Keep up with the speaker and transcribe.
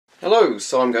Hello,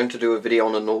 so I'm going to do a video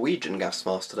on a Norwegian gas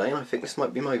mask today, and I think this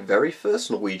might be my very first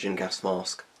Norwegian gas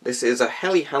mask. This is a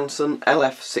Helly Hansen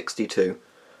LF62,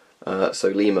 so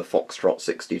Lima Foxtrot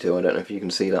 62, I don't know if you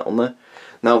can see that on there.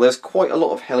 Now there's quite a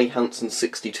lot of Helly Hansen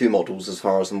 62 models as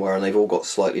far as I'm aware, and they've all got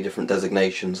slightly different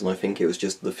designations, and I think it was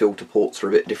just the filter ports are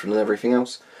a bit different than everything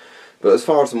else. But as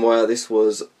far as I'm aware, this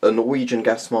was a Norwegian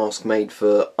gas mask made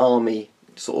for army,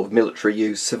 sort of military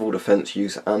use, civil defence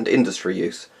use and industry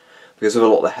use. Because of a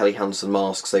lot of the Helly Hansen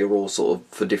masks, they were all sort of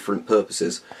for different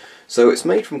purposes. So it's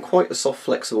made from quite a soft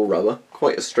flexible rubber,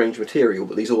 quite a strange material,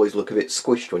 but these always look a bit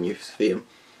squished when you see them.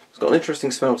 It's got an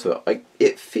interesting smell to it.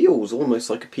 It feels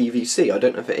almost like a PVC, I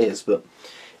don't know if it is, but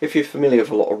if you're familiar with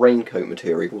a lot of raincoat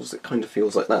materials, it kind of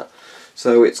feels like that.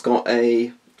 So it's got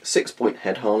a 6-point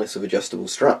head harness with adjustable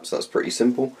straps, that's pretty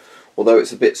simple. Although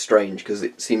it's a bit strange because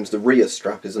it seems the rear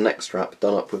strap is a neck strap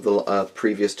done up with the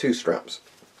previous two straps.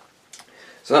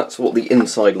 So that's what the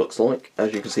inside looks like.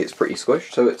 As you can see, it's pretty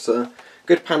squished, so it's a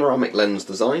good panoramic lens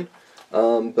design,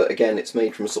 but again it's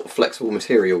made from a sort of flexible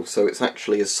material, so it's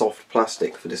actually a soft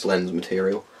plastic for this lens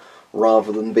material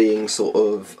rather than being sort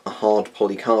of a hard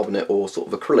polycarbonate or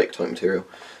sort of acrylic type material.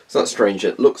 So that's strange.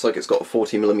 It looks like it's got a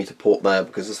 40mm port there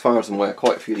because as far as I'm aware,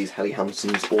 quite a few of these Helly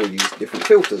Hansens all use different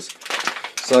filters.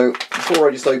 So before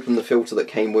I just open the filter that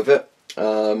came with it,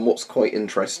 what's quite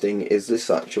interesting is this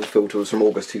actual filter was from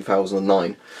August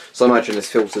 2009, so I imagine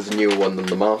this filter's a newer one than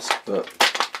the mask, but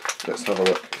let's have a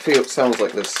look. It sounds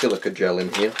like there's silica gel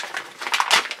in here,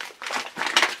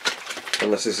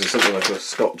 unless this is something like a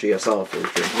Scott GSR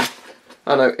filter.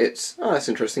 I know, that's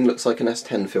interesting, looks like an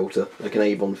S10 filter, like an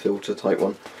Avon filter type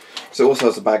one. So it also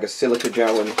has a bag of silica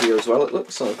gel in here as well, it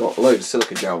looks. So I've got a load of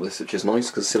silica gel with this, which is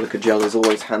nice, because silica gel is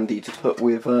always handy to put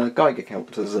with Geiger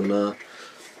counters and the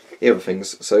other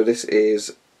things. So this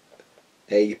is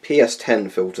a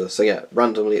PS10 filter, so yeah,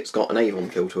 randomly it's got an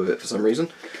Avon filter with it for some reason.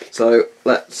 So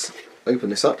let's open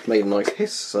this up, made a nice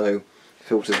hiss, so the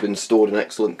filter's been stored in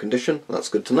excellent condition, that's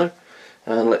good to know.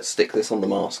 And let's stick this on the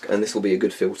mask, and this will be a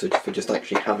good filter for just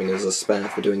actually having as a spare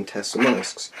for doing tests of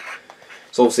masks.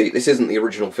 So obviously this isn't the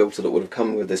original filter that would have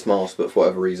come with this mask, but for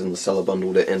whatever reason the seller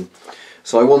bundled it in.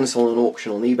 So I won this on an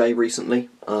auction on eBay recently,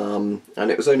 and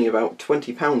it was only about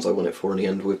 £20 I won it for in the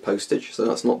end with postage, so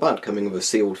that's not bad coming with a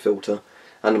sealed filter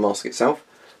and the mask itself.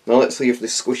 Now let's see if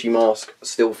this squishy mask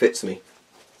still fits me.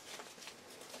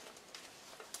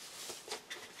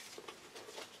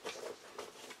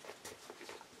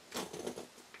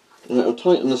 It'll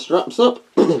tighten the straps up.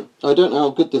 I don't know how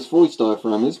good this voice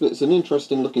diaphragm is, but it's an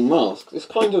interesting looking mask. This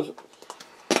kind of,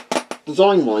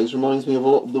 design-wise, reminds me of a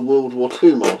lot of the World War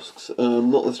II masks.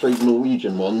 Not the straight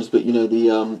Norwegian ones, but you know,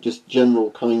 the just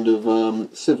general kind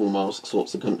of civil masks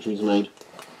lots of countries made.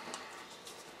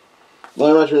 I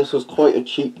imagine this was quite a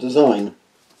cheap design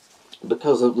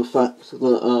because of the fact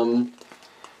that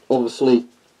obviously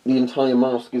the entire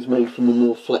mask is made from a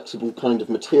more flexible kind of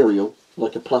material,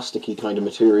 like a plasticky kind of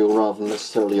material rather than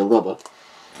necessarily a rubber.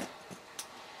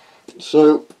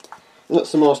 So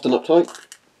that's the mask done up tight.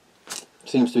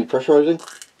 Seems to be pressurising.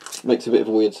 Makes a bit of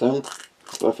a weird sound,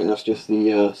 but I think that's just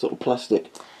the sort of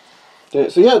plastic.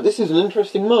 So yeah, this is an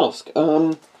interesting mask.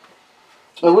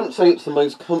 I wouldn't say it's the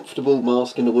most comfortable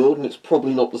mask in the world, and it's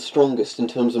probably not the strongest in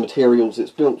terms of materials it's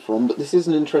built from, but this is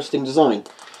an interesting design.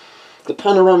 The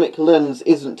panoramic lens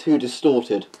isn't too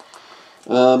distorted.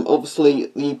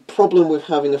 Obviously, the problem with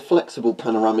having a flexible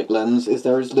panoramic lens is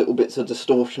there is little bits of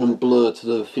distortion and blur to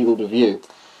the field of view.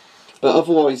 But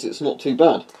otherwise, it's not too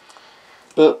bad.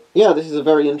 But yeah, this is a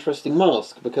very interesting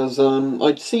mask, because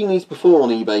I'd seen these before on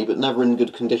eBay, but never in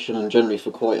good condition and generally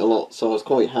for quite a lot, so I was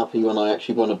quite happy when I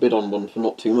actually won a bid on one for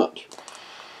not too much.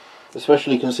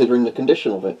 Especially considering the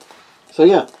condition of it. So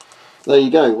yeah, there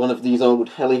you go, one of these old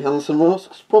Helly Hansen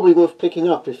masks. Probably worth picking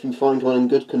up if you find one in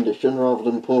good condition rather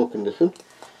than poor condition.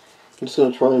 I'm just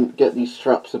going to try and get these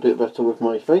straps a bit better with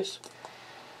my face.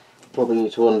 Probably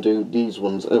need to undo these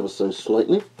ones ever so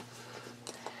slightly.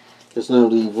 Because now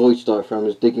the voice diaphragm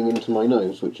is digging into my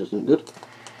nose, which isn't good.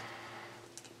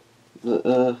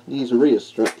 But these rear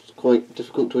straps are quite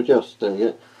difficult to adjust. There we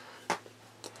go.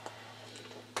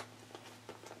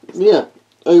 Yeah,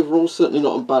 overall certainly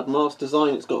not a bad mask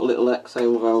design. It's got a little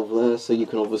exhale valve there, so you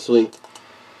can obviously,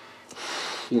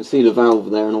 you can see the valve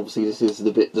there, and obviously this is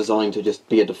the bit designed to just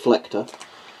be a deflector.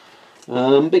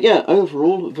 But yeah,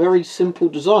 overall, very simple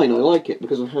design. I like it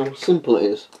because of how simple it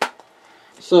is.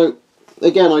 So,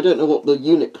 again, I don't know what the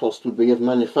unit cost would be of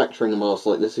manufacturing a mask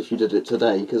like this if you did it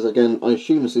today, because again, I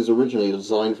assume this is originally a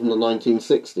design from the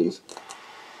 1960s.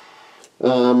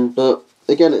 But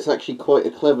again, it's actually quite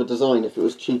a clever design if it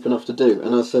was cheap enough to do,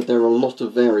 and as I said, there are a lot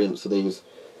of variants of these.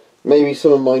 maybe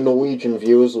some of my Norwegian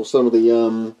viewers or some of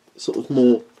the sort of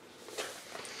more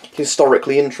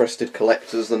historically interested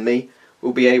collectors than me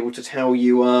will be able to tell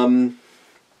you,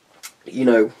 you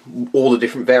know, all the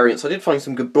different variants. I did find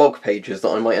some good blog pages that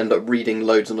I might end up reading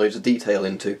loads and loads of detail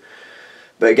into.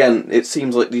 But again, it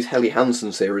seems like these Helly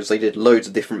Hansen series, they did loads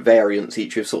of different variants,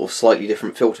 each with sort of slightly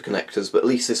different filter connectors, but at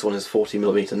least this one is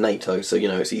 40mm NATO, so you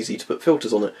know, it's easy to put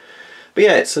filters on it. But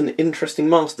yeah, it's an interesting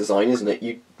mask design, isn't it?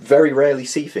 You very rarely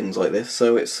see things like this,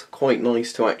 so it's quite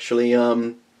nice to actually, you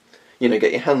know,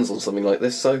 get your hands on something like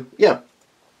this, so yeah.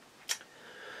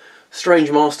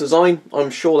 Strange mask design.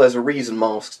 I'm sure there's a reason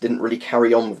masks didn't really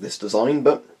carry on with this design,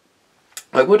 but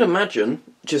I would imagine,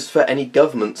 just for any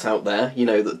governments out there, you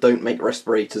know, that don't make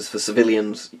respirators for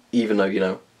civilians, even though, you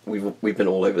know, we've been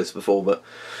all over this before, but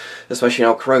especially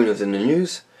now Corona's in the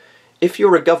news, if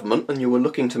you're a government and you were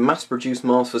looking to mass-produce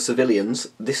masks for civilians,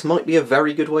 this might be a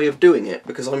very good way of doing it,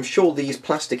 because I'm sure these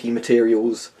plasticky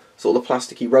materials, sort of the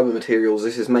plasticky rubber materials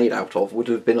this is made out of, would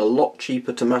have been a lot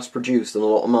cheaper to mass-produce than a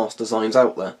lot of mask designs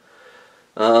out there.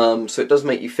 So it does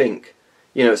make you think.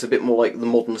 You know, it's a bit more like the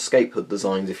modern escape hood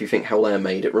designs. If you think how they're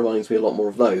made, it reminds me a lot more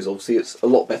of those. Obviously, it's a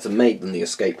lot better made than the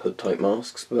escape hood type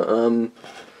masks, but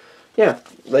yeah,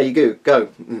 there you go.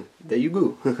 There you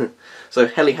go. So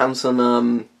Helly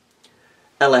Hansen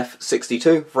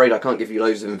LF62. Afraid I can't give you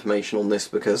loads of information on this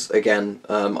because, again,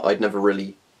 I'd never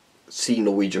really seen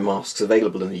Norwegian masks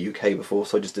available in the UK before,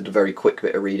 so I just did a very quick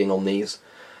bit of reading on these.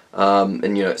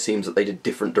 And you know, it seems that they did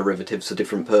different derivatives for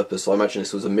different purpose. So I imagine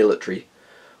this was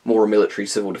more a military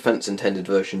civil defence intended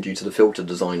version due to the filter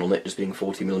design on it just being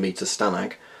 40mm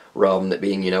Stanag, rather than it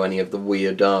being, you know, any of the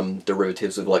weird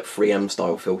derivatives of like 3M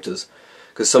style filters.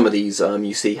 Because some of these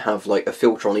you see have like a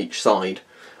filter on each side,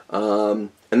 and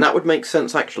that would make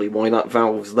sense actually why that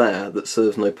valve's there that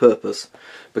serves no purpose.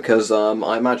 Because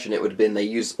I imagine it would have been they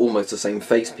used almost the same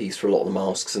face piece for a lot of the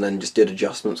masks and then just did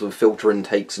adjustments with filter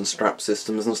intakes and strap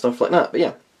systems and stuff like that. But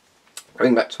yeah,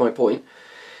 going back to my point,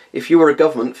 if you were a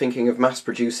government thinking of mass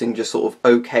producing just sort of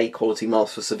okay quality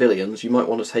masks for civilians, you might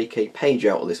want to take a page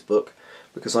out of this book,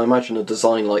 because I imagine a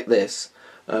design like this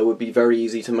would be very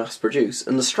easy to mass produce.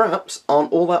 And the straps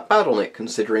aren't all that bad on it,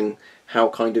 considering how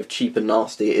kind of cheap and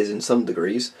nasty it is in some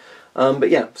degrees. But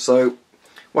yeah, so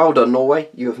well done Norway,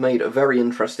 you have made a very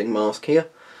interesting mask here.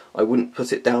 I wouldn't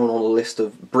put it down on a list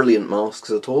of brilliant masks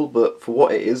at all, but for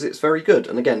what it is, it's very good.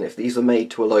 And again, if these are made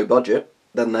to a low budget,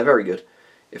 then they're very good.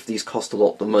 If these cost a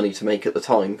lot of money to make at the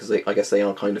time, because I guess they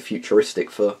are kind of futuristic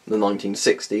for the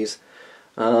 1960s,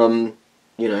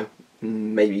 you know,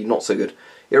 maybe not so good.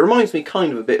 It reminds me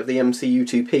kind of a bit of the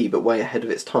MCU2P, but way ahead of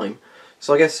its time.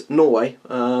 So I guess Norway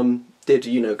did,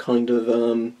 you know, kind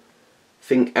of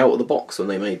think out of the box when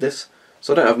they made this.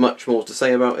 So I don't have much more to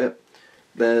say about it.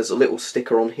 There's a little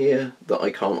sticker on here that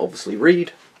I can't obviously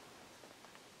read.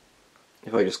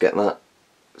 If I just get that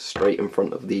straight in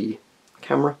front of the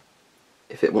camera,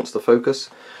 if it wants to focus.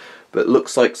 But it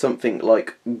looks like something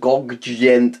like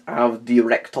Godgjent av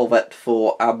direktovet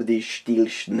for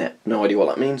abdistilsnet. No idea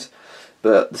what that means.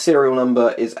 But the serial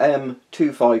number is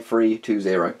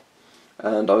M25320.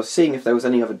 And I was seeing if there was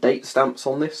any other date stamps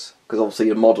on this, because obviously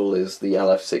the model is the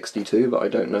LF62, but I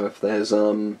don't know if there's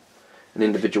an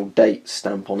individual date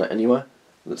stamp on it anywhere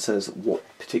that says what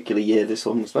particular year this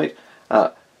one was made.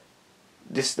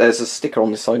 There's a sticker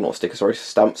on this side, not a sticker, sorry,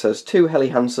 stamp says to Helly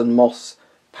Hansen Moss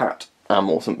Pat Am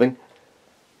or something.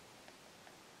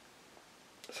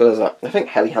 So there's that. I think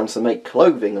Helly Hansen make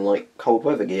clothing and like cold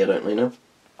weather gear, don't they, know?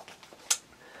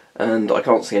 And I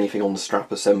can't see anything on the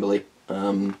strap assembly,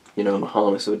 you know, on the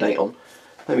harness with a date on.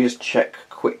 Let me just check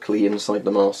quickly inside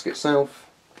the mask itself.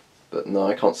 But no,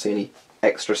 I can't see any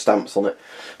extra stamps on it.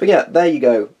 But yeah, there you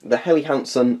go. The Helly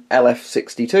Hansen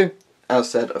LF62. As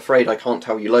said, afraid I can't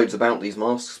tell you loads about these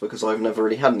masks because I've never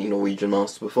really had any Norwegian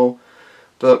masks before.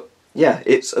 But yeah,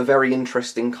 it's a very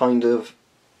interesting kind of,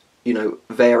 you know,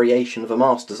 variation of a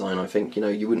mask design, I think. You know,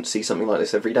 you wouldn't see something like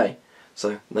this every day.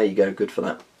 So there you go, good for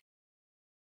that.